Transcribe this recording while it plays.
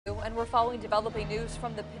and we're following developing news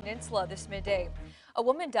from the peninsula this midday. A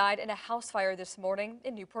woman died in a house fire this morning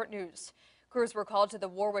in Newport News. Crews were called to the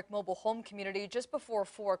Warwick mobile home community just before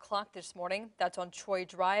 4 o'clock this morning. That's on Troy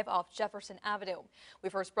Drive off Jefferson Avenue. We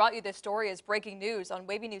first brought you this story as breaking news on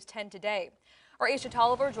WAVY News 10 today. Our Aesia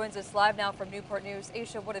Toliver joins us live now from Newport News.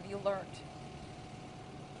 Aesia, what have you learned?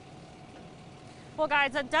 Well,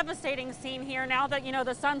 guys, a devastating scene here now that,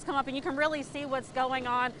 the sun's come up and you can really see what's going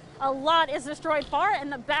on. A lot is destroyed far in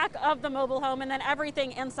the back of the mobile home, and then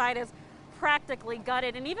everything inside is practically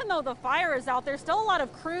gutted. And even though the fire is out, there's still a lot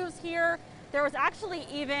of crews here. There was actually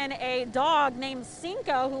even a dog named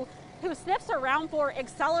Cinco who sniffs around for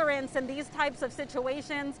accelerants in these types of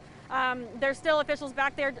situations. There's still officials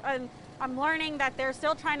back there, and I'm learning that they're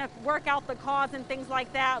still trying to work out the cause and things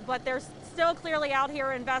like that, but they're still clearly out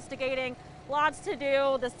here investigating. Lots to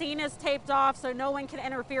do. The scene is taped off so no one can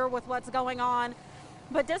interfere with what's going on.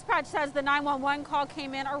 But dispatch says the 911 call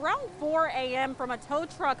came in around 4 a.m. from a tow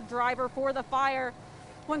truck driver for the fire.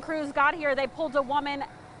 When crews got here, they pulled a woman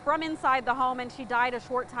from inside the home and she died a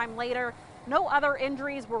short time later. No other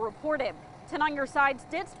injuries were reported. 10 on Your Side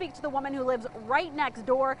did speak to the woman who lives right next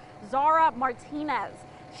door, Zara Martinez.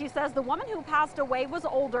 She says the woman who passed away was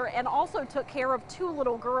older and also took care of 2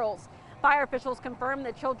 little girls. Fire officials confirmed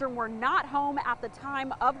the children were not home at the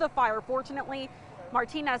time of the fire. Fortunately,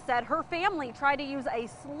 Martinez said her family tried to use a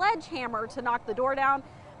sledgehammer to knock the door down,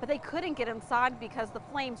 but they couldn't get inside because the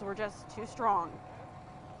flames were just too strong.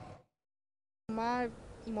 My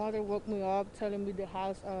mother woke me up telling me the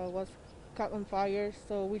house was caught on fire,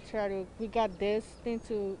 so we got this thing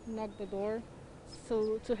to knock the door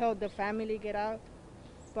to help the family get out,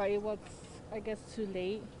 but it was, I guess, too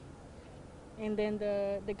late. And then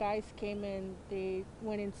the guys came and they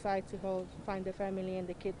went inside to help find the family and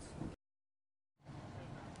the kids.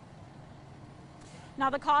 Now,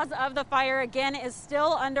 the cause of the fire, again, is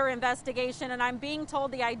still under investigation, and I'm being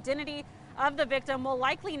told the identity of the victim will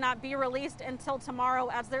likely not be released until tomorrow,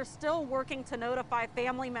 as they're still working to notify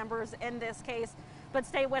family members in this case. But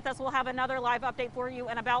stay with us. We'll have another live update for you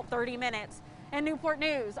in about 30 minutes. In Newport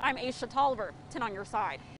News, I'm Aesia Toliver, 10 on Your Side.